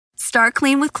Start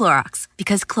clean with Clorox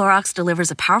because Clorox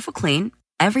delivers a powerful clean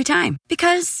every time.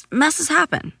 Because messes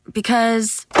happen.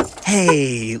 Because...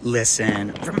 Hey,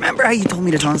 listen. Remember how you told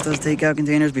me to toss those takeout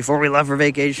containers before we left for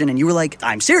vacation? And you were like,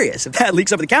 I'm serious. If that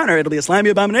leaks over the counter, it'll be a slimy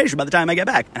abomination by the time I get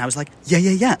back. And I was like,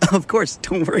 yeah, of course.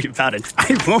 Don't worry about it.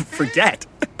 I won't forget.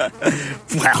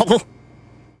 Well...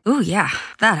 Ooh, yeah,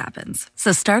 that happens.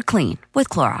 So start clean with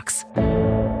Clorox.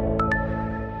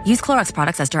 Use Clorox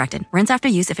products as directed. Rinse after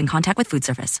use if in contact with food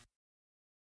surface.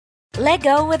 Let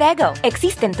go with Eggo.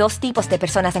 Existen dos tipos de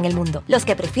personas en el mundo. Los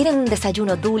que prefieren un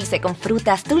desayuno dulce con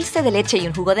frutas, dulce de leche y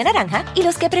un jugo de naranja. Y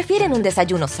los que prefieren un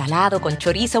desayuno salado con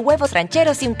chorizo, huevos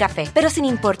rancheros y un café. Pero sin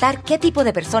importar qué tipo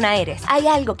de persona eres, hay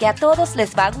algo que a todos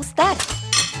les va a gustar.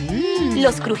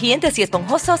 Los crujientes y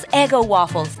esponjosos Eggo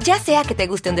Waffles. Ya sea que te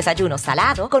guste un desayuno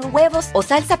salado, con huevos o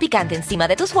salsa picante encima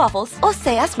de tus waffles, o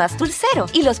seas más dulcero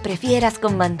y los prefieras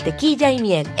con mantequilla y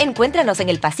miel. Encuéntranos en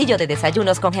el pasillo de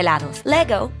desayunos congelados. Let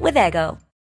go with Eggo.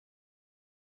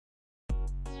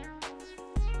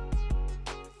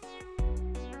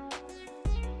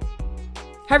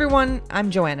 Hi everyone,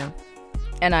 I'm Joanna.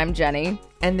 And I'm Jenny.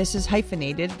 And this is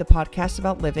Hyphenated, the podcast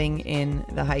about living in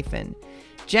the hyphen.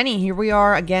 Jenny, here we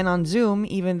are again on Zoom,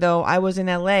 even though I was in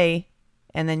LA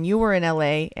and then you were in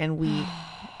LA and we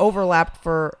overlapped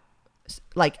for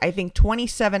I think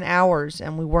 27 hours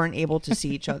and we weren't able to see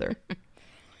each other.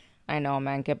 I know,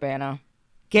 man. Qué pena.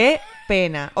 Qué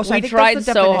pena. O sea, we tried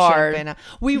so hard. Pena.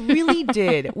 We really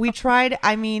did. We tried.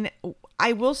 I mean,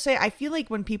 I will say, I feel like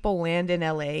when people land in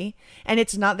LA and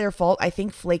it's not their fault, I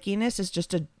think flakiness is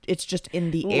it's just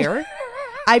in the air.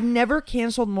 I've never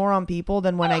canceled more on people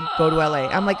than when I go to LA.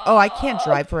 I'm like, oh, I can't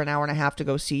drive for an hour and a half to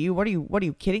go see you. What are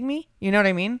you kidding me? You know what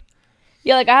I mean?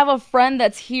 Yeah, I have a friend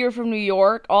that's here from New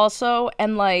York also,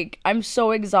 and I'm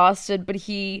so exhausted, but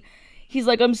he's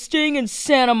like, I'm staying in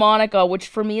Santa Monica, which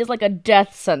for me is like a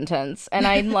death sentence. And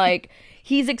I'm like,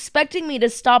 he's expecting me to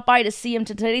stop by to see him.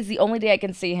 Today's the only day I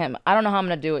can see him. I don't know how I'm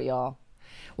going to do it, y'all.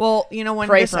 Well, when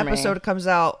this episode comes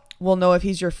out, we'll know if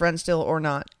he's your friend still or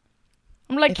not.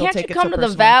 I'm like, can't you come to the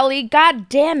Valley? God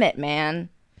damn it, man.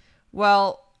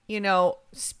 Well,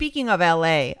 speaking of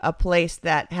LA, a place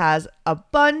that has a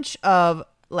bunch of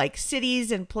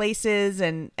cities and places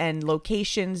and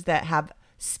locations that have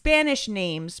Spanish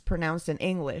names pronounced in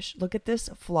English. Look at this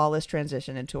flawless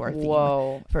transition into our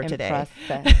theme for today.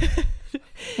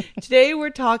 Today we're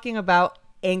talking about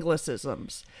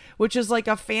Anglicisms, which is like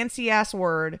a fancy ass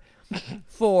word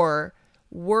for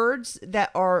words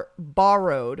that are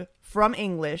borrowed from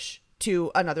English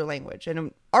to another language. And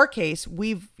in our case,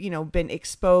 we've, been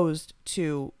exposed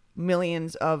to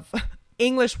millions of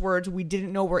English words we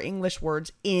didn't know were English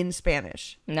words in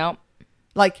Spanish. Nope.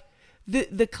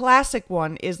 The classic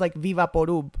one is Viva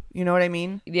Porub. You know what I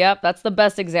mean? Yep, that's the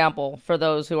best example for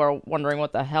those who are wondering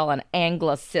what the hell an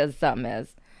Anglicism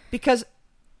is. Because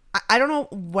I don't know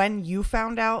when you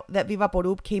found out that Viva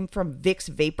Porub came from Vicks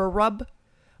Vapor Rub,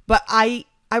 but I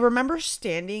remember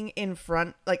standing in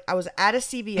front, I was at a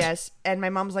CVS and my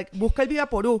mom's like, busca el Viva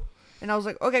Porub. And I was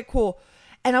like, okay, cool.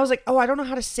 And I was like, oh, I don't know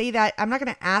how to say that. I'm not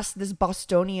going to ask this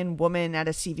Bostonian woman at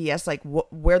a CVS,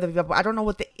 where the Viva Porub, I don't know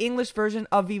what the English version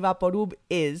of Viva Porub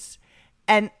is.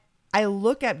 And I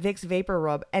look at Vicks Vapor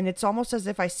Rub and it's almost as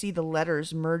if I see the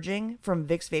letters merging from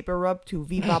Vicks Vapor Rub to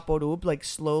Viva Porub,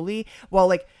 slowly,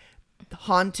 while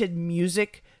haunted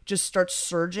music just starts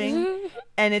surging.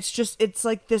 And it's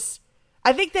like this.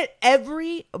 I think that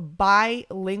every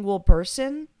bilingual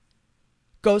person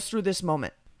goes through this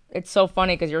moment. It's so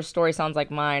funny because your story sounds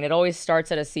like mine. It always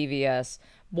starts at a CVS.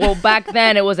 Well, back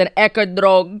then it was an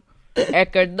Ekerdrog.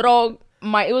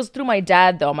 It was through my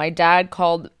dad, though. My dad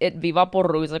called it Viva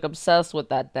Porru. He's obsessed with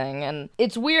that thing. And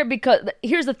it's weird because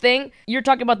here's the thing. You're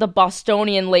talking about the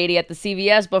Bostonian lady at the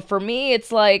CVS, but for me,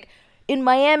 it's in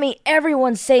Miami,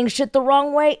 everyone's saying shit the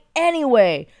wrong way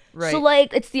anyway. Right. So,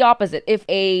 it's the opposite. If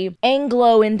a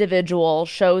Anglo individual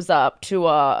shows up to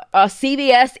a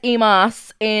CVS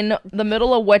Imas in the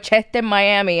middle of Wachete,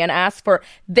 Miami, and asks for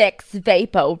Vicks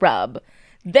Vapor Rub,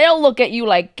 they'll look at you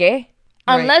like, ¿qué?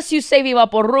 Unless you say Viva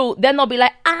Porru, then they'll be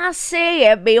like, say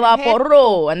it, Viva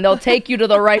Porru, and they'll take you to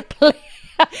the right place.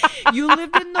 You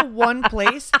lived in the one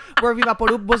place where Viva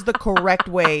Porru was the correct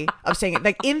way of saying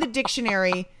it. In the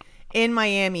dictionary in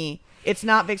Miami, it's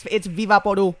not Vicks, it's Viva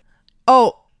Porru.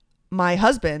 Oh, my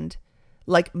husband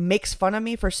makes fun of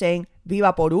me for saying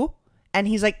Viva Porru, and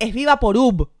he's like, es Viva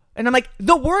Porub. And I'm like,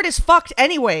 the word is fucked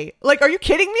anyway. Are you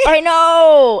kidding me? I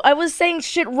know. I was saying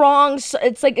shit wrong. So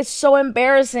it's so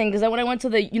embarrassing because when I went to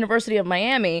the University of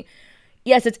Miami,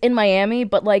 yes, it's in Miami,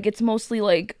 but it's mostly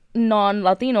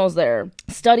non-Latinos there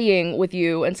studying with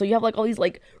you, and so you have like all these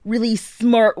like really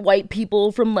smart white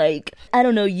people from like, I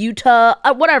don't know, Utah,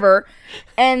 whatever,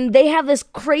 and they have this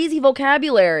crazy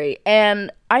vocabulary,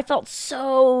 and I felt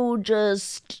so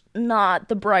just not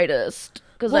the brightest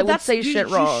because I would say shit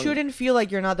wrong. You shouldn't feel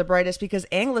like you're not the brightest, because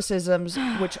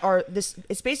Anglicisms, which are this,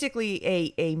 it's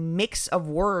basically a mix of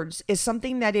words, is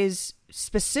something that is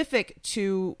specific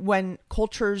to when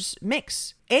cultures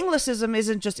mix. Anglicism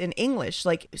isn't just in English.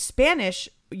 Like Spanish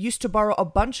used to borrow a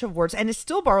bunch of words, and it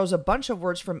still borrows a bunch of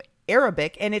words from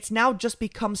Arabic, and it's now just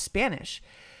become Spanish.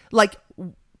 Like,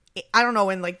 I don't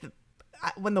know,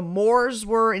 when the Moors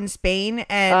were in Spain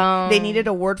and they needed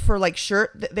a word for like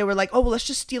shirt, they were like, oh, well, let's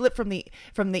just steal it from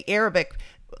the Arabic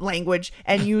language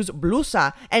and use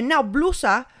blusa. And now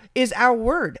blusa is our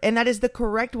word, and that is the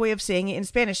correct way of saying it in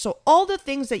Spanish. So all the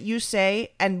things that you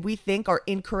say and we think are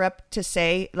incorrect to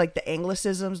say, like the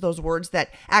Anglicisms, those words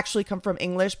that actually come from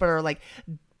English but are like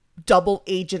double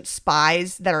agent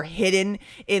spies that are hidden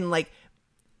in like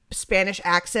Spanish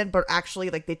accent, but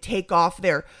actually like they take off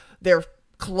their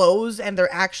clothes and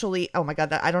they're actually, oh my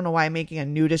god, I don't know why I'm making a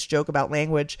nudist joke about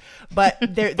language, but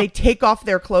they take off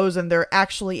their clothes and they're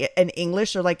actually in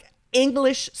English, or like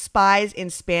English spies in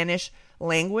Spanish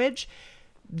language.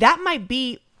 That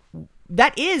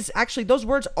is actually, those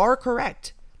words are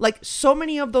correct. Like so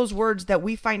many of those words that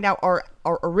we find out are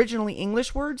originally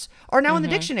English words are now in the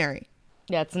dictionary.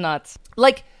 Yeah, it's nuts.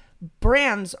 Like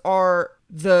brands are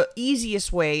the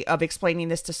easiest way of explaining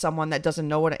this to someone that doesn't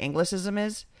know what an Anglicism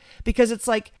is. Because it's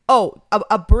like, oh,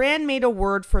 a brand made a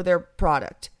word for their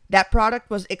product. That product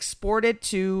was exported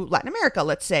to Latin America,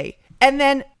 let's say. And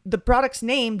then the product's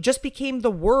name just became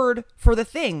the word for the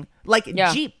thing. Like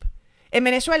Jeep. In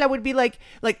Venezuela would be like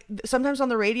sometimes on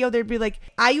the radio, they'd be like,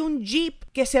 hay un Jeep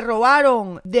que se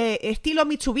robaron de estilo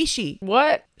Mitsubishi.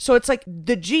 What? So it's like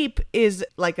the Jeep is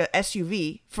like a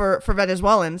SUV for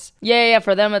Venezuelans. Yeah.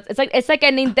 For them, it's like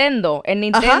a Nintendo. And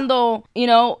Nintendo, you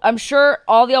know, I'm sure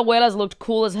all the abuelas looked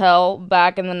cool as hell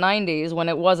back in the 90s when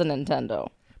it was a Nintendo.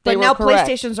 They but now correct.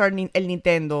 PlayStations are el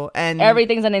Nintendo, and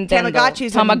everything's a Nintendo.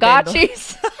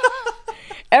 Tamagotchis.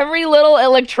 Every little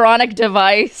electronic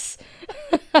device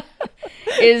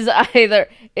is either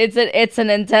it's a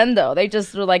Nintendo. They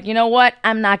just were like, you know what?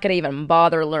 I'm not gonna even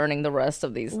bother learning the rest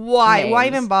of these. Why? names. Why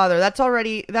even bother? That's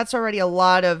already a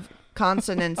lot of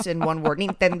consonants in one word.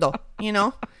 Nintendo, you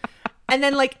know? And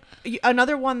then like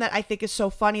another one that I think is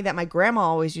so funny that my grandma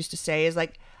always used to say is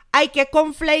like, ay, que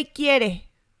cornflake quiere?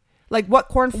 Like, what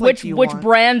cornflakes do you want? Which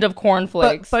brand of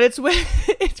cornflakes? But it's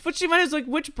what she meant is like,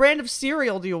 which brand of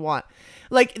cereal do you want?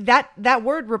 Like that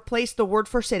word replaced the word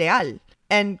for cereal,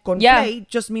 and cornflake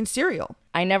just means cereal.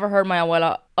 I never heard my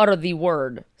abuela utter the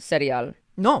word cereal.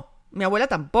 No, mi abuela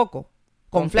tampoco.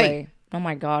 Cornflake. Oh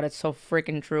my god, it's so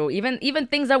freaking true. Even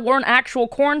things that weren't actual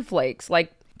cornflakes,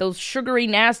 like those sugary,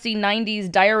 nasty 90s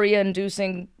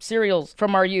diarrhea-inducing cereals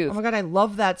from our youth. Oh my god, I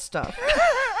love that stuff.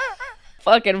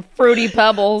 Fucking Fruity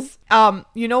Pebbles.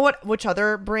 You know what? Which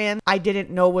other brand I didn't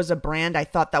know was a brand? I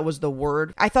thought that was the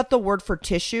word. I thought the word for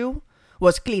tissue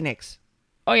was Kleenex.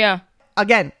 Oh yeah.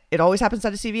 Again, it always happens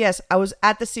at a CVS. I was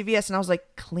at the CVS and I was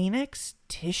like, Kleenex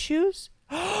tissues?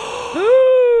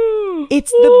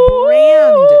 It's the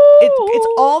brand. It's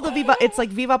all the Viva. It's like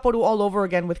Viva Poru all over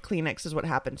again with Kleenex is what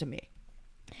happened to me.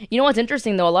 You know what's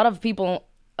interesting though? A lot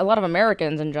of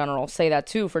Americans in general say that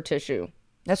too for tissue.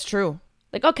 That's true.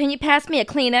 Like, oh, can you pass me a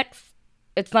Kleenex?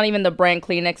 It's not even the brand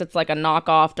Kleenex. It's like a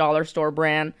knockoff dollar store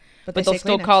brand. But they'll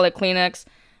still call it Kleenex.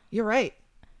 You're right.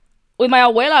 With my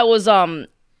abuela, it was, one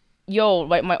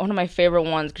of my favorite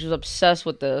ones, because she was obsessed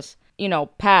with this. You know,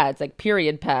 pads, like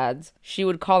period pads. She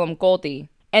would call them Coti.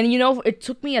 And, you know, it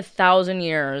took me 1,000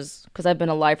 years, because I've been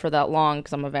alive for that long,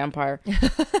 because I'm a vampire,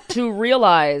 to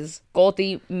realize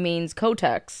Coti means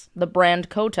Kotex, the brand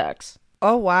Kotex.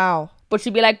 Oh, wow. But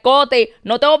she'd be like, Coti,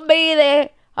 no te olvides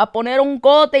a poner un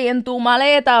cote en tu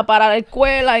maleta para la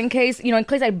escuela in case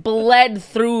I bled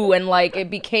through and like it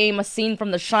became a scene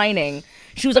from The Shining.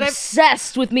 She was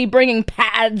obsessed with me bringing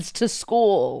pads to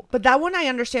school. But that one I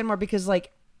understand more because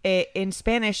like in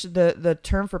Spanish, the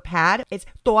term for pad, it's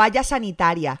toalla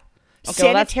sanitaria. Okay,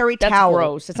 sanitary that's towel.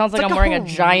 Gross. It sounds like I'm wearing a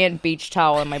giant beach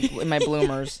towel in my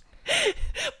bloomers.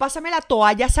 Pásame la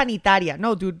toalla sanitaria.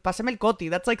 No, dude, pásame el Coti.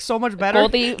 That's like so much better.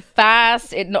 Coti,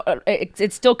 fast.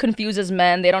 It still confuses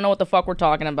men. They don't know what the fuck we're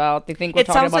talking about. They think we're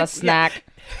talking about a snack.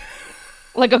 Yeah.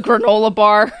 Like a granola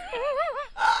bar.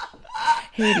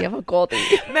 Hey, do you have a Coti?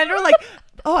 Men are like,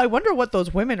 oh, I wonder what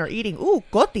those women are eating. Ooh,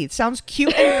 Coti. It sounds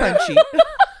cute and crunchy.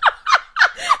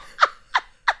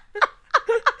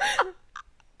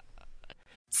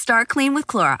 Start clean with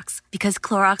Clorox, because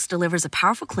Clorox delivers a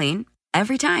powerful clean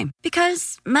Every time.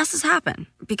 Because messes happen.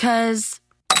 Because...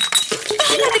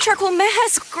 the charcoal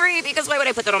mask. Great, because why would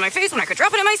I put that on my face when I could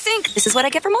drop it in my sink? This is what I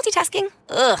get for multitasking.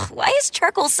 Ugh, why is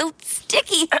charcoal so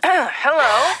sticky?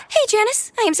 Hello? Hey,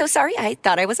 Janice. I am so sorry. I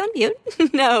thought I was on mute.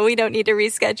 No, we don't need to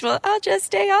reschedule. I'll just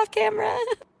stay off camera.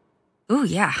 Ooh,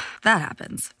 yeah, that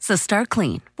happens. So start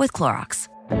clean with Clorox.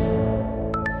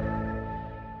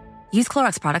 Use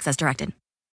Clorox products as directed.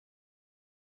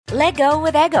 Let go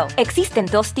with ego. Existen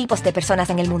dos tipos de personas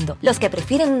en el mundo. Los que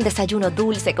prefieren un desayuno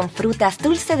dulce con frutas,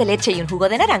 dulce de leche y un jugo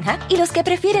de naranja. Y los que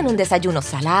prefieren un desayuno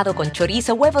salado con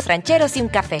chorizo, huevos rancheros y un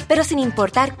café. Pero sin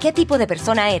importar qué tipo de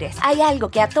persona eres, hay algo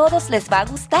que a todos les va a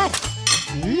gustar.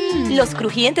 Los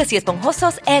crujientes y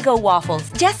esponjosos Eggo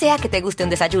Waffles. Ya sea que te guste un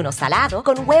desayuno salado,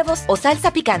 con huevos o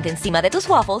salsa picante encima de tus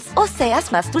waffles, o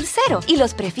seas más dulcero y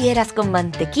los prefieras con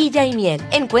mantequilla y miel.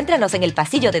 Encuéntranos en el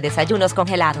pasillo de desayunos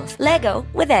congelados. Lego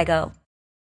with Eggo.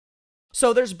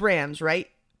 So there's brands, right?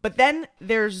 But then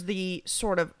there's the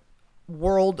sort of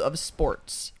world of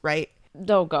sports, right?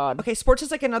 Oh, God. Okay, sports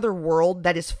is like another world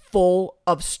that is full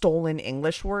of stolen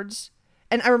English words.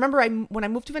 And I remember when I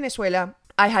moved to Venezuela,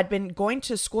 I had been going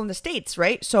to school in the States,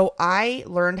 right? So I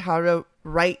learned how to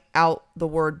write out the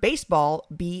word baseball,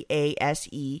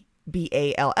 Baseball,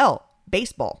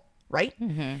 baseball, right?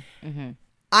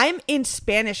 I'm in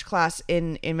Spanish class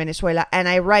in Venezuela, and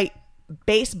I write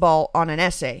baseball on an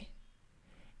essay.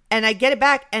 And I get it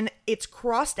back, and it's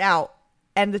crossed out,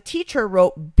 and the teacher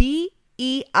wrote Beisbol,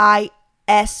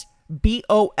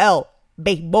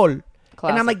 baseball.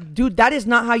 Classic. And I'm like, dude, that is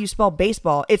not how you spell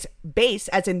baseball. It's base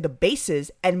as in the bases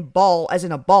and ball as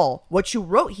in a ball. What you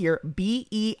wrote here,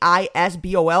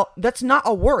 Beisbol, that's not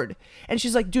a word. And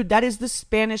she's like, dude, that is the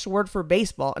Spanish word for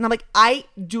baseball. And I'm like, I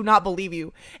do not believe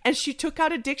you. And she took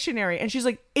out a dictionary and she's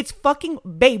like, it's fucking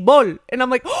baseball. And I'm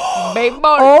like,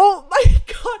 Baseball. Oh my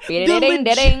God.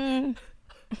 Ding.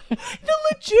 The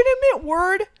legitimate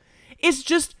word is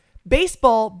just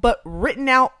baseball, but written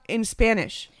out in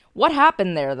Spanish. What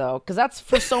happened there, though? Because that's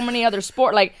for so many other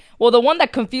sports. Like, well, the one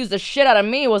that confused the shit out of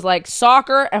me was like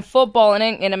soccer and football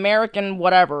in American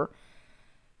whatever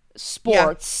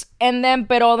sports. Yeah. And then,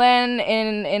 pero then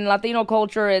in Latino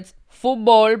culture, it's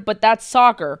football, but that's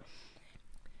soccer.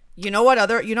 You know what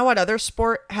other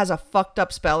sport has a fucked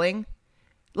up spelling?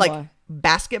 Like what?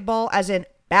 Basketball, as in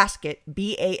basket,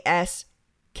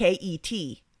 Basket,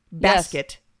 basket.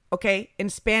 Yes. Okay, in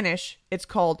Spanish, it's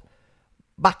called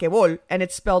basquetbol, and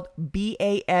it's spelled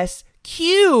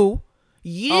Basqueutebol.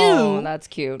 Oh, that's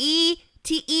cute.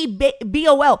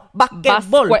 Basquetbol.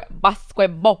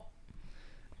 Basquetbol.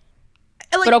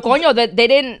 Like, pero coño, they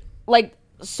didn't, like,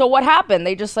 so what happened?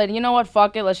 They just said, you know what,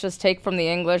 fuck it, let's just take from the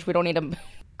English. We don't need to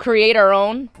create our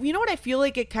own. You know what I feel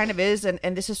like it kind of is, and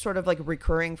this is sort of like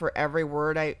recurring for every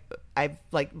word I've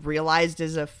like realized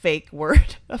is a fake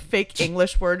word, a fake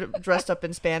English word dressed up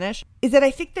in Spanish, is that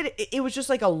I think that it was just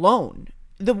like a loan.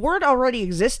 The word already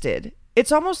existed.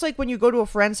 It's almost like when you go to a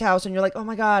friend's house and you're like, oh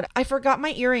my God, I forgot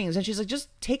my earrings. And she's like, just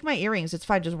take my earrings. It's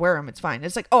fine. Just wear them. It's fine.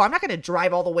 It's like, oh, I'm not going to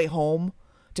drive all the way home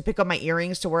to pick up my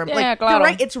earrings to wear them. Yeah, like, claro. you're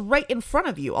right. It's right in front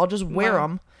of you. I'll just wear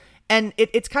them. And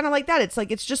it's kind of like that. It's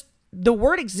like, it's just, the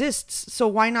word exists. So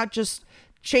why not just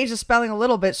change the spelling a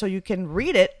little bit so you can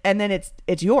read it and then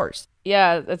it's yours.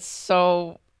 Yeah, it's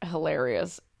so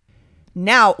hilarious.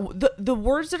 Now, the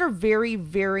words that are very,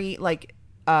 very like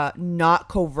not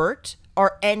covert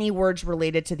are any words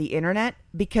related to the internet,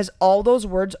 because all those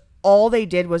words, all they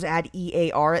did was add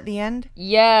EAR at the end.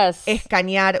 Yes.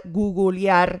 Escanear,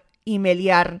 googlear,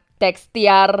 emailear.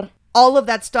 Textear. All of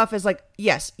that stuff is like,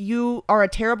 yes, you are a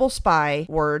terrible spy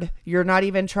word. You're not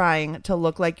even trying to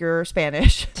look like you're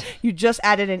Spanish. You just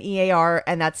added an EAR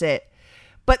and that's it.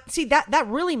 But see, that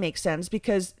really makes sense,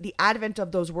 because the advent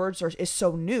of those words is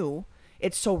so new.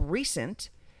 It's so recent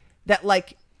that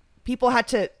like people had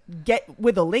to get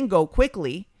with the lingo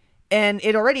quickly, and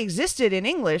it already existed in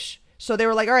English. So they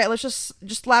were like, all right, let's just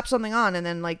slap something on and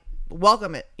then like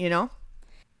welcome it, you know?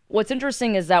 What's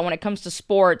interesting is that when it comes to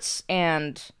sports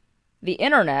and the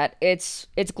internet, it's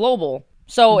global.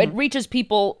 So it reaches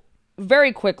people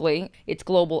very quickly. It's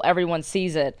global. Everyone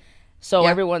sees it. So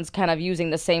everyone's kind of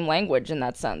using the same language in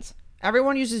that sense.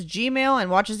 Everyone uses Gmail and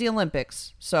watches the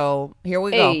Olympics. So here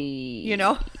we go. You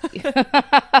know?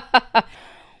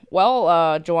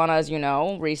 Well, Joanna, as you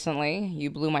know, recently you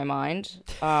blew my mind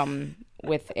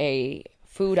with a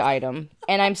food item.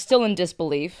 And I'm still in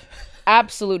disbelief.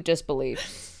 Absolute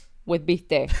disbelief with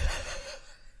bifte.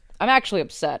 I'm actually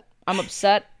upset. I'm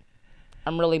upset.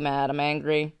 I'm really mad. I'm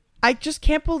angry. I just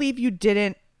can't believe you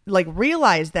didn't like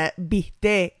realize that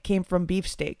bifte came from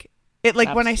beefsteak. It like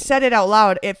Absolutely. When I said it out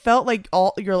loud, it felt like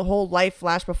your whole life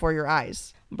flashed before your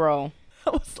eyes. Bro, I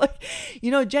was like,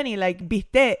 Jenny, like,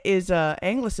 viste is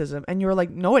Anglicism. And you were like,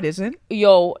 no, it isn't.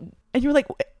 Yo, And you were like,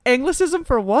 Anglicism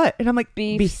for what? And I'm like,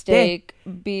 beef steak.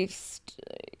 Beef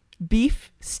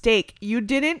steak. You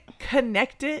didn't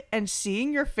connect it, and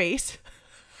seeing your face.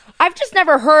 I've just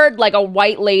never heard like a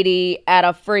white lady at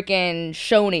a freaking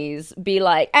Shoney's be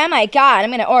like, oh my God, I'm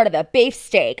going to order the beef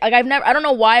steak. Like I don't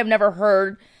know why I've never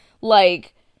heard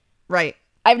like, Right.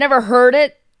 I've never heard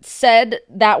it said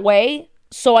that way.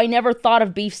 So I never thought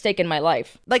of beefsteak in my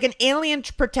life. Like an alien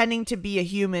pretending to be a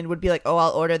human would be like, oh,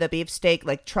 I'll order the beef steak,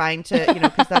 like trying to,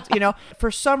 because that's,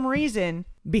 for some reason,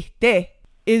 viste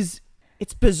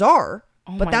it's bizarre,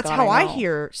 but my that's God, how I I know.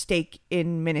 hear steak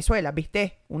in Venezuela,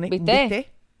 viste. Viste.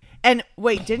 And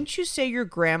wait, didn't you say your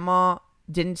grandma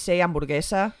didn't say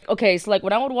hamburguesa? Okay, so like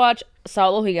when I would watch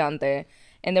Sábado Gigante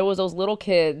and there was those little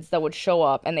kids that would show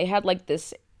up and they had like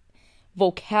this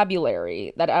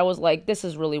vocabulary that I was like, this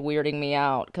is really weirding me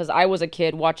out, because I was a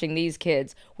kid watching these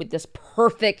kids with this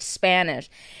perfect Spanish,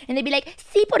 and they'd be like,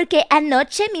 sí, porque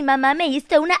anoche mi mamá me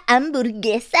hizo una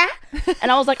hamburguesa, and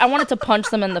I was like, I wanted to punch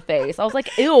them in the face. I was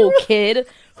like, ew, kid,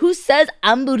 who says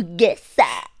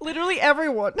hamburguesa? Literally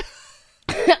everyone.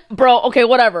 Bro, okay,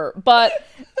 whatever. But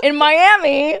in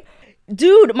Miami,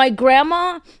 dude, my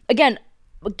grandma, again,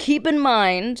 keep in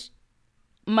mind,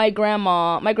 my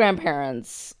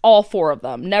grandparents, all four of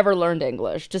them, never learned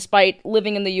English, despite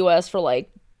living in the U.S. for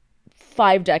like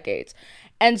 5 decades.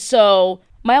 And so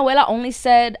my abuela only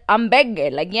said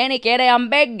hamburgue, like, Jenny quiere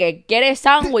hamburgue, quiere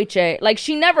sándwich. Like,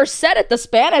 she never said it the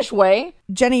Spanish way.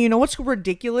 Jenny, you know what's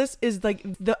ridiculous is like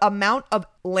the amount of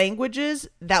languages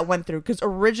that went through, because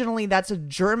originally that's a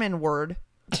German word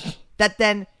that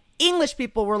then English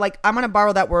people were like, I'm going to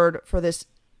borrow that word for this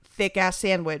thick ass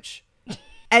sandwich.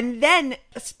 And then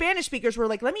Spanish speakers were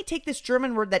like, let me take this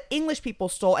German word that English people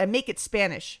stole and make it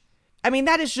Spanish. I mean,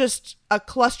 that is just a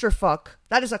clusterfuck.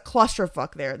 That is a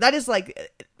clusterfuck there. That is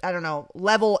like, I don't know,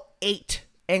 level 8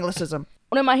 Anglicism.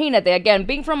 Well, imagínate, again,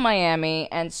 being from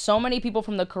Miami and so many people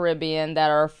from the Caribbean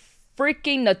that are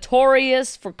freaking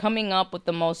notorious for coming up with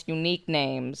the most unique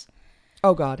names.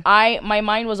 Oh, God. My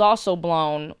mind was also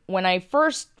blown when I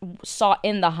first saw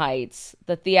In the Heights,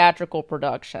 the theatrical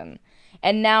production,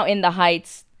 and now In the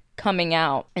Heights coming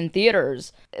out in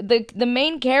theaters. The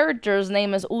main character's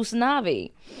name is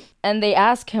Usnavi, and they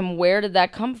ask him, where did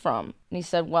that come from? And he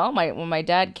said, well, when my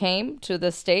dad came to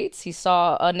the States, he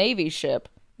saw a Navy ship,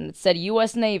 and it said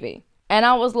U.S. Navy. And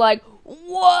I was like,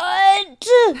 what?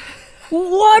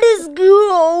 What is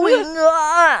going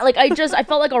on? Like, I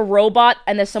felt like a robot,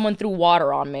 and then someone threw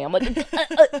water on me. I'm like,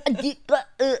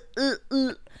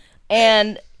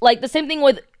 and like the same thing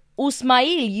with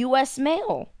Usmail, U.S.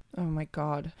 mail. Oh, my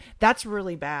God. That's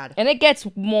really bad. And it gets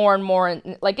more and more,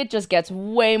 like, it just gets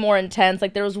way more intense.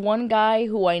 Like, there was one guy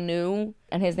who I knew,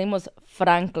 and his name was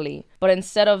Frankly. But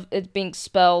instead of it being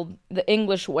spelled the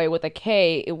English way with a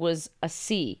K, it was a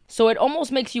C. So it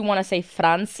almost makes you want to say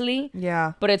Fransly.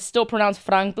 Yeah. But it's still pronounced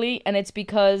Frankly. And it's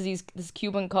because this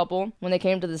Cuban couple, when they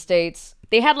came to the States,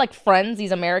 they had, like, friends,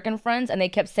 these American friends, and they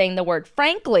kept saying the word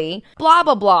frankly, blah,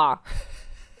 blah, blah.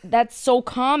 That's so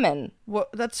common. Well,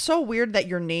 that's so weird that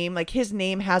your name, like his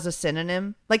name has a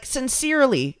synonym. Like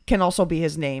Sincerely can also be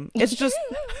his name. It's just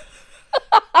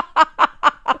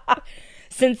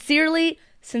Sincerely.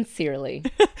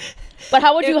 But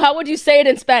how would you say it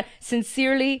in Spanish?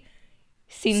 Sincerely.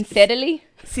 Sincerely.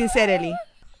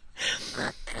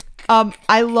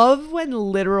 I love when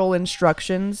literal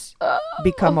instructions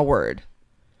become a word.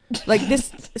 Like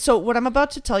this. So what I'm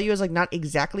about to tell you is like not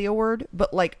exactly a word,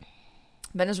 but like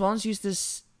Venezuelans use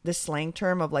this slang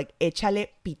term of like échale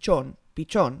pichón.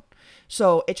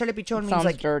 So échale pichón means Sounds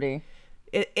like dirty.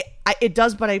 It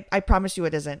does, but I promise you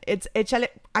it isn't. It's échale.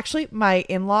 Actually, my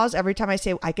in-laws, every time I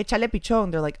say hay que echarle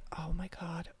pichón, they're like, oh my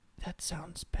God, that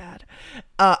sounds bad.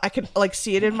 I can like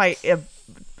see it in my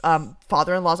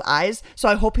father-in-law's eyes. So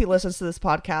I hope he listens to this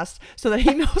podcast so that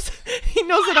he knows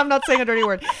that I'm not saying a dirty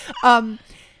word. Échale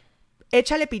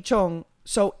pichón.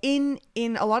 So in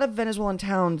a lot of Venezuelan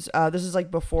towns, this is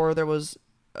like before there was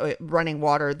running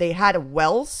water, they had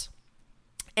wells,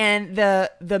 and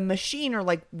the machine or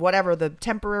like whatever, the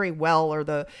temporary well or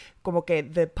the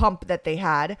pump that they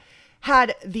had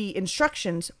the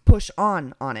instructions push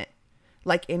on it.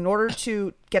 Like in order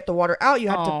to get the water out, you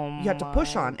had to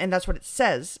push on, and that's what it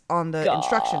says on the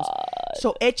instructions.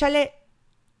 So échale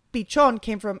pichón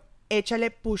came from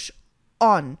échale push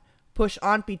on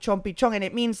pichón, and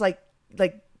it means like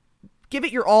give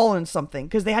it your all in something,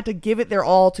 because they had to give it their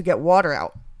all to get water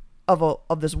out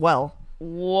of this well.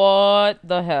 What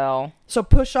the hell? So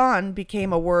push on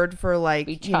became a word for like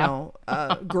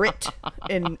Picha. grit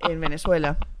in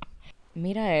Venezuela.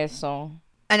 Mira eso.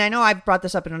 And I know I've brought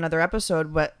this up in another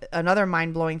episode, but another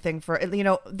mind-blowing thing for,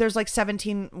 there's like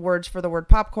 17 words for the word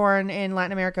popcorn in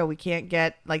Latin America. We can't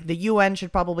get, like, the UN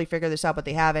should probably figure this out, but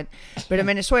they haven't. But in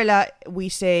Venezuela, we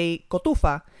say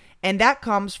cotufa. And that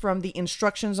comes from the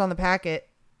instructions on the packet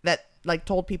that, like,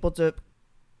 told people to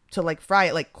like, fry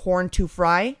it, like corn to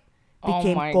fry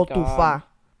became cotufa. God.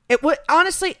 It would,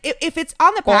 honestly, if it's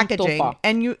on the packaging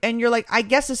and you're like, I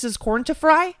guess this is corn to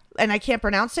fry, and I can't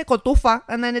pronounce it, cotufa,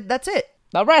 and then that's it.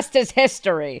 The rest is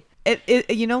history.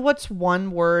 You know what's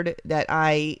one word that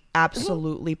I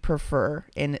absolutely prefer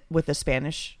with the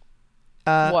Spanish?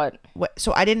 What?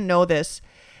 So I didn't know this,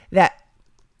 that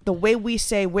the way we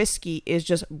say whiskey is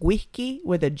just whisky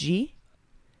with a G.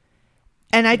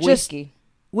 And I just...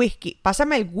 Whisky.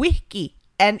 Pásame el whisky.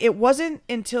 And it wasn't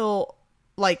until,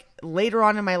 like, later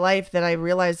on in my life that I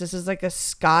realized this is like a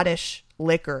Scottish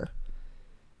liquor.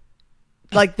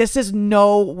 Like, this is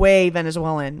no way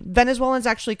Venezuelan. Venezuelans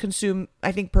actually consume,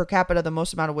 I think, per capita, the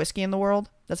most amount of whiskey in the world.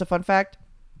 That's a fun fact.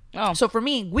 Oh. So for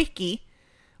me, whiskey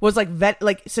was like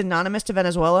synonymous to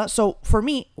Venezuela. So for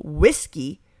me,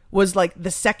 whiskey was like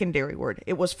the secondary word.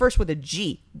 It was first with a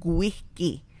G,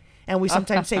 whiskey. And we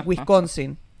sometimes say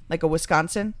Wisconsin, like a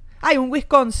Wisconsin. Ay, un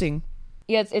Wisconsin.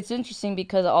 Yeah, it's interesting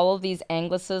because all of these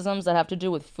anglicisms that have to do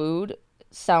with food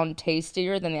sound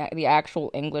tastier than the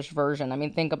actual English version. I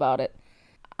mean, think about it.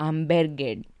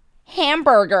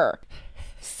 Hamburger,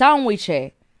 sandwich,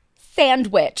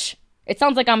 sandwich. It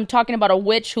sounds like I'm talking about a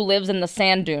witch who lives in the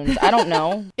sand dunes. I don't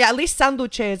know. Yeah, at least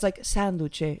sanduche is like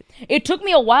sanduche. It took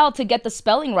me a while to get the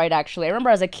spelling right, actually. I remember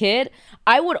as a kid,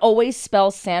 I would always spell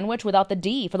sandwich without the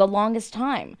D for the longest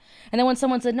time. And then when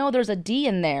someone said, no, there's a D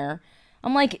in there,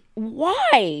 I'm like,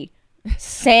 why?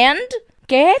 Sand?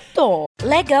 ¿Qué esto?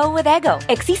 Let go with ego.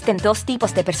 Existen dos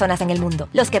tipos de personas en el mundo.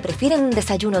 Los que prefieren un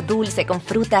desayuno dulce con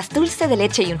frutas, dulce de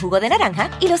leche y un jugo de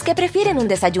naranja. Y los que prefieren un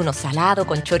desayuno salado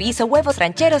con chorizo, huevos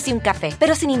rancheros y un café.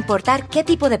 Pero sin importar qué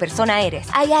tipo de persona eres,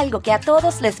 hay algo que a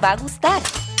todos les va a gustar.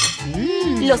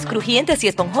 Los crujientes y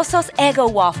esponjosos Eggo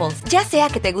Waffles. Ya sea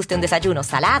que te guste un desayuno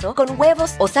salado, con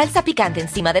huevos o salsa picante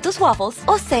encima de tus waffles,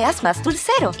 o seas más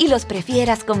dulcero y los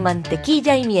prefieras con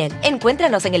mantequilla y miel.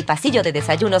 Encuéntranos en el pasillo de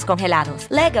desayunos congelados.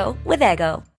 Leggo with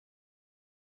Eggo.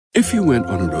 If you went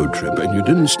on a road trip and you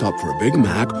didn't stop for a Big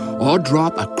Mac or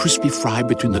drop a crispy fry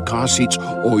between the car seats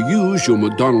or use your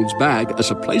McDonald's bag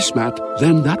as a placemat,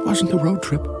 then that wasn't a road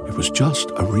trip. It was just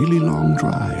a really long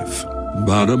drive.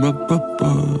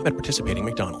 Ba-da-ba-ba-ba. At participating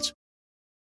McDonald's.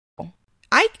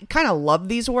 I kind of love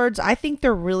these words. I think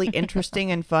they're really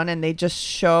interesting and fun, and they just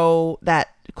show that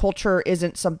culture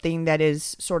isn't something that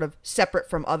is sort of separate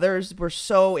from others. We're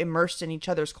so immersed in each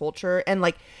other's culture. And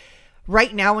like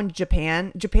right now in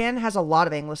Japan has a lot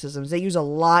of anglicisms. They use a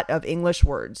lot of English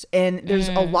words, and there's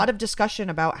a lot of discussion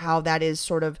about how that is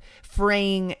sort of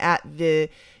fraying at the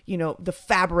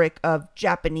fabric of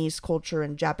Japanese culture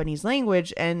and Japanese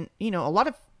language. And, a lot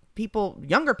of people,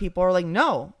 younger people, are like,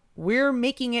 no, we're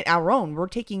making it our own. We're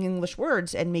taking English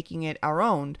words and making it our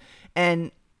own.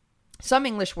 And some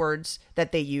English words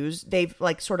that they use, they've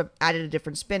like sort of added a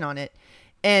different spin on it.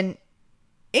 And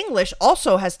English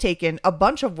also has taken a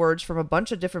bunch of words from a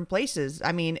bunch of different places.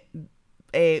 I mean,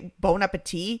 a bon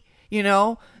appetit,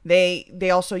 they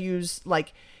also use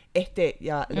like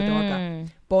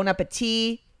bon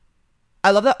appetit. I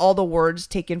love that all the words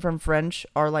taken from French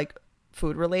are like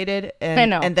food related, and I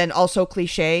know. And then also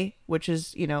cliche, which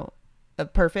is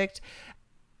perfect.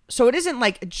 So it isn't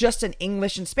like just an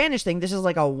English and Spanish thing. This is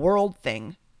like a world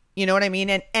thing. You know what I mean?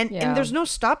 And there's no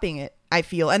stopping it, I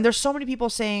feel. And there's so many people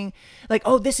saying like,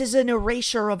 oh, this is an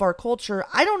erasure of our culture.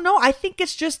 I don't know. I think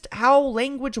it's just how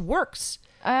language works.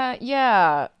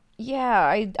 Yeah,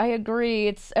 I agree.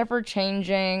 It's ever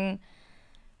changing.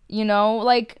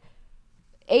 Like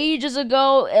ages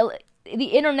ago, the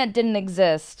internet didn't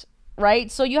exist, right?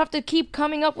 So you have to keep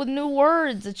coming up with new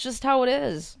words. It's just how it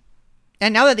is.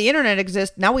 And now that the internet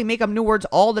exists, now we make up new words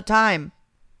all the time.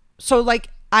 So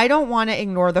like, I don't want to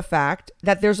ignore the fact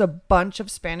that there's a bunch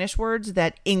of Spanish words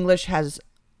that English has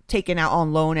taken out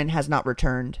on loan and has not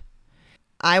returned.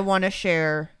 I want to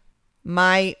share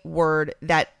my word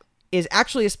that is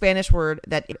actually a Spanish word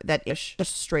that Ish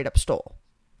just straight up stole.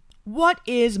 What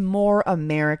is more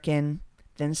American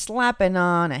than slapping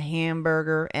on a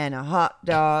hamburger and a hot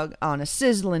dog on a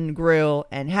sizzling grill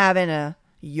and having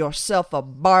yourself a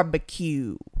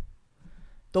barbecue?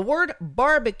 The word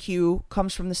barbecue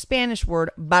comes from the Spanish word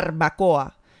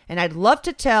barbacoa. And I'd love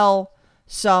to tell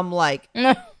some like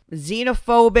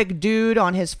xenophobic dude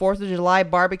on his 4th of July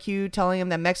barbecue telling him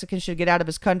that Mexicans should get out of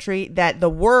his country, that the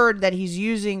word that he's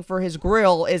using for his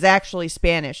grill is actually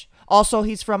Spanish. Also,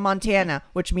 he's from Montana,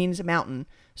 which means mountain.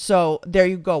 So there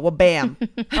you go. Well, bam.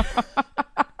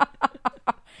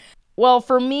 Well,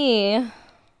 for me,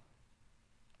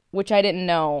 which I didn't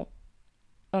know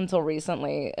until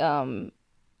recently,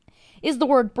 is the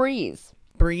word breeze.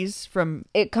 Breeze from...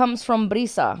 It comes from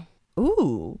brisa.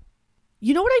 Ooh.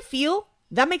 You know what I feel?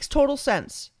 That makes total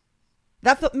sense.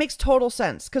 Makes total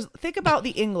sense. Because think about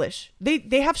the English.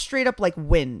 They have straight up like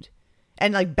wind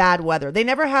and like bad weather. They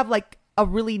never have like a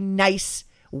really nice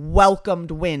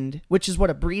welcomed wind, which is what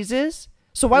a breeze is.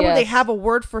 So why would they have a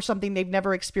word for something they've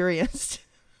never experienced?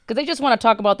 Because they just want to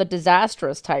talk about the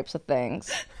disastrous types of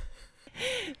things.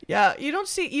 Yeah, you don't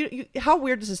see you. How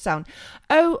weird does this sound?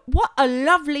 Oh, what a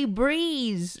lovely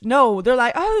breeze! No, they're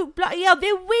like, oh, yeah,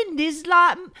 the wind is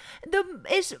like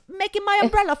it's making my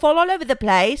umbrella fall all over the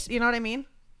place. You know what I mean?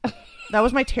 That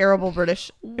was my terrible British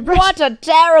impression. What a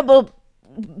terrible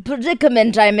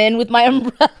predicament I'm in with my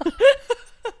umbrella.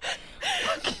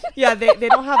 Yeah, they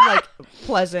don't have like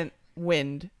pleasant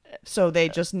wind, so they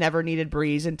just never needed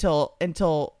breeze until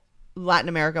Latin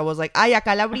America was like, ay,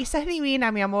 acá la brisa es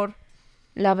divina, mi amor.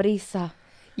 La brisa.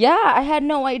 Yeah, I had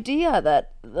no idea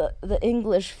that the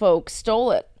English folks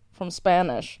stole it from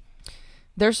Spanish.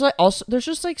 There's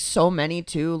just like so many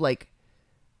too, like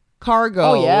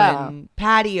cargo and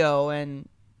patio and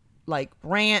like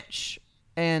ranch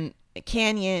and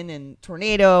canyon and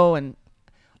tornado and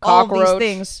Cockroach. all of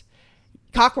these things.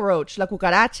 Cockroach, la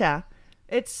cucaracha.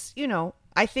 It's,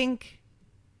 I think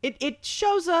it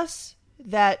shows us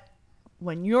that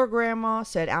when your grandma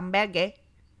said hamburgue,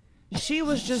 she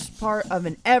was just part of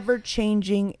an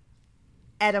ever-changing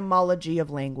etymology of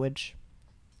language.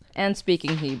 And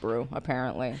speaking Hebrew,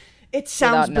 apparently. It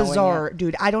sounds Without knowing bizarre, it.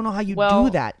 dude. I don't know how you do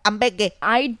that. Hamburgue.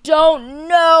 I don't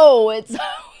know. It's...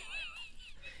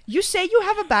 You say you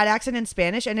have a bad accent in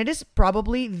Spanish, and it is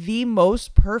probably the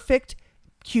most perfect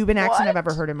Cuban accent I've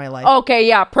ever heard in my life. Okay,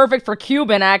 yeah, perfect for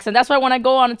Cuban accent. That's why when I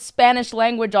go on Spanish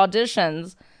language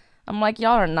auditions, I'm like,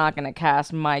 y'all are not going to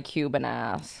cast my Cuban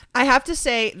ass. I have to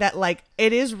say that, like,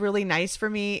 it is really nice for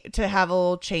me to have a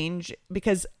little change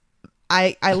because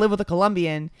I live with a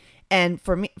Colombian, and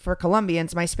for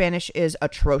Colombians, my Spanish is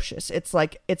atrocious. It's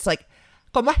like,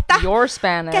 ¿Cómo está? Your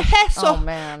Spanish. ¿Qué es eso? Oh,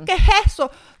 man. ¿Qué es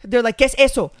eso? They're like, ¿qué es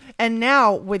eso? And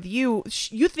now with you,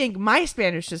 you think my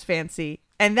Spanish is fancy.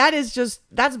 And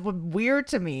that's weird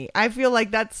to me. I feel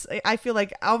like,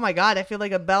 oh my God, I feel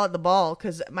like a belle at the ball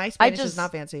because my Spanish is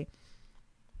not fancy.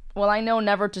 Well, I know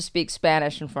never to speak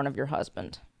Spanish in front of your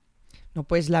husband. No,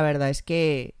 pues la verdad es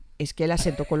que el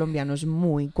acento colombiano es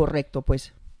muy correcto,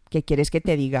 pues. ¿Qué quieres que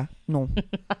te diga? No.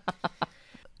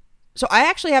 So I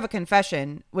actually have a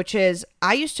confession, which is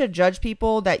I used to judge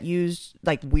people that use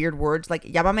like weird words like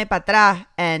llámame para atrás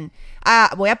and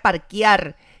voy a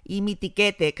parquear y mi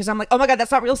tiquete, because I'm like, oh my God,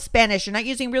 that's not real Spanish. You're not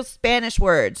using real Spanish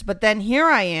words. But then here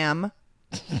I am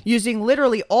using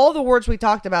literally all the words we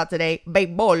talked about today,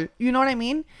 béisbol, you know what I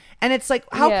mean? And it's like,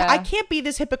 I can't be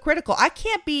this hypocritical. I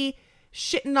can't be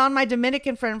shitting on my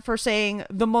Dominican friend for saying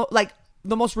the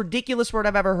most ridiculous word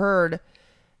I've ever heard.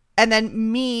 And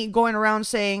then me going around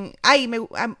saying, ay,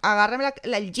 agárrame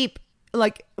el jeep.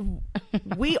 Like,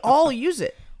 we all use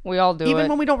it. We all do even it.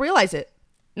 when we don't realize it.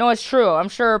 No, it's true. I'm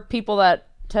sure people that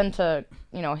tend to,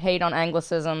 hate on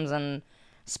Anglicisms and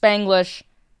Spanglish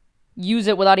use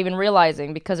it without even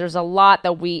realizing, because there's a lot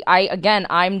that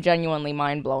I'm genuinely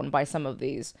mind blown by some of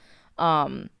these.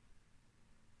 And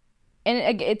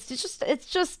it's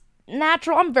just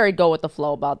natural. I'm very go with the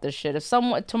flow about this shit. If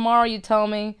tomorrow you tell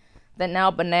me that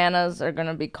now bananas are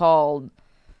gonna be called,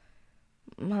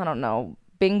 I don't know,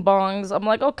 bing bongs, I'm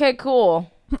like, okay,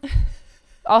 cool.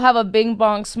 I'll have a bing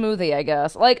bong smoothie, I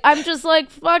guess. Like, I'm just like,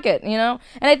 fuck it, And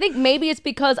I think maybe it's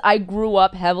because I grew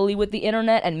up heavily with the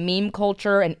internet and meme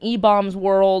culture and E-Bombs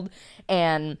world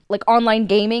and like online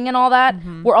gaming and all that,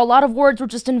 where a lot of words were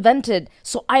just invented.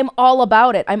 So I'm all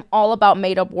about it. I'm all about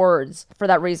made up words for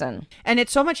that reason. And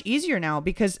it's so much easier now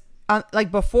because like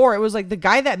before, it was like the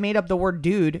guy that made up the word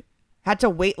dude had to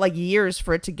wait like years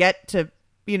for it to get to,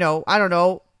 I don't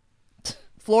know,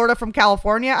 Florida from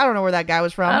California. I don't know where that guy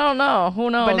was from. I don't know. Who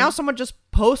knows? But now someone just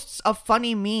posts a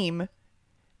funny meme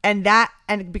and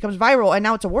it becomes viral, and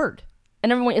now it's a word.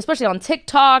 And everyone, especially on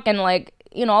TikTok and like,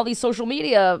 all these social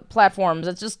media platforms,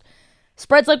 it just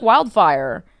spreads like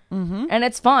wildfire. Mm-hmm. And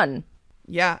it's fun.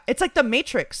 Yeah. It's like the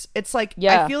Matrix. It's like,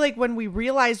 I feel like when we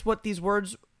realize what these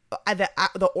words,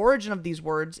 the origin of these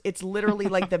words, it's literally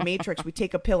like the Matrix. We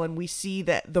take a pill and we see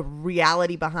the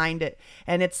reality behind it.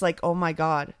 And it's like, oh my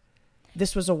God.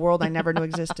 This was a world I never knew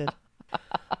existed.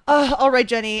 All right,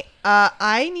 Jenny.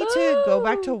 I need to go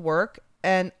back to work.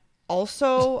 And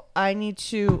also, I need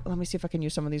to... Let me see if I can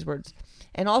use some of these words.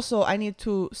 And also, I need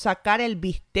to sacar el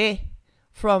bistec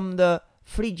from the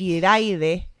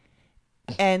frigidaire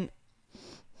and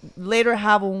later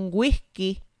have un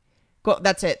whiskey.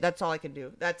 That's it. That's all I can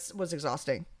do. That was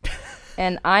exhausting.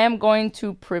 And I am going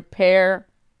to prepare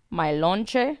my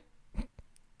lonche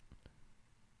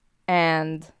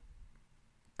and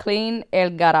clean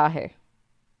el garaje.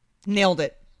 Nailed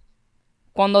it.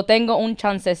 Cuando tengo un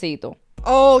chancecito.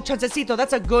 Oh, chancecito.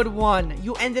 That's a good one.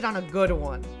 You ended on a good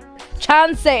one.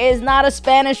 Chance is not a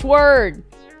Spanish word.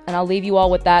 And I'll leave you all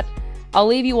with that.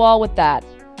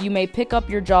 You may pick up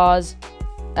your jaws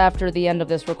after the end of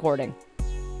this recording.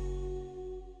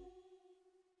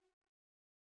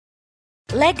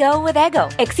 Let go with ego.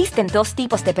 Existen dos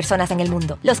tipos de personas en el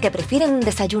mundo. Los que prefieren un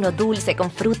desayuno dulce con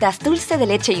frutas, dulce de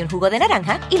leche y un jugo de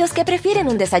naranja. Y los que prefieren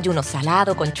un desayuno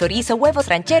salado con chorizo, huevos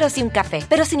rancheros y un café.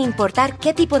 Pero sin importar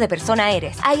qué tipo de persona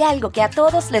eres, hay algo que a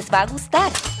todos les va a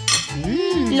gustar.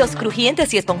 Los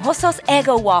crujientes y esponjosos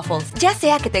Eggo Waffles. Ya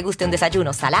sea que te guste un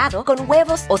desayuno salado, con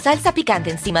huevos o salsa picante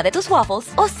encima de tus waffles,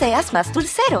 o seas más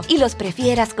dulcero y los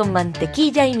prefieras con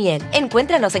mantequilla y miel.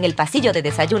 Encuéntranos en el pasillo de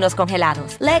desayunos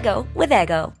congelados. Leggo with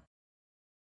Eggo.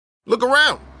 Look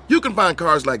around. You can find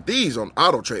cars like these on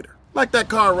AutoTrader. Like that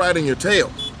car riding your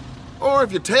tail. Or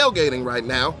if you're tailgating right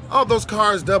now, all those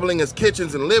cars doubling as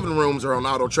kitchens and living rooms are on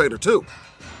AutoTrader too.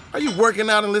 Are you working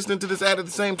out and listening to this ad at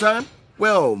the same time?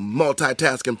 Well,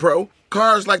 multitasking pro,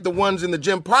 cars like the ones in the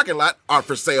gym parking lot are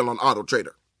for sale on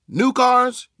AutoTrader. New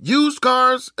cars, used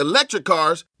cars, electric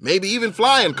cars, maybe even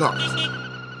flying cars.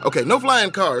 Okay, no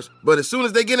flying cars, but as soon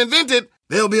as they get invented,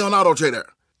 they'll be on AutoTrader.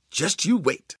 Just you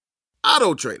wait.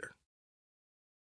 AutoTrader.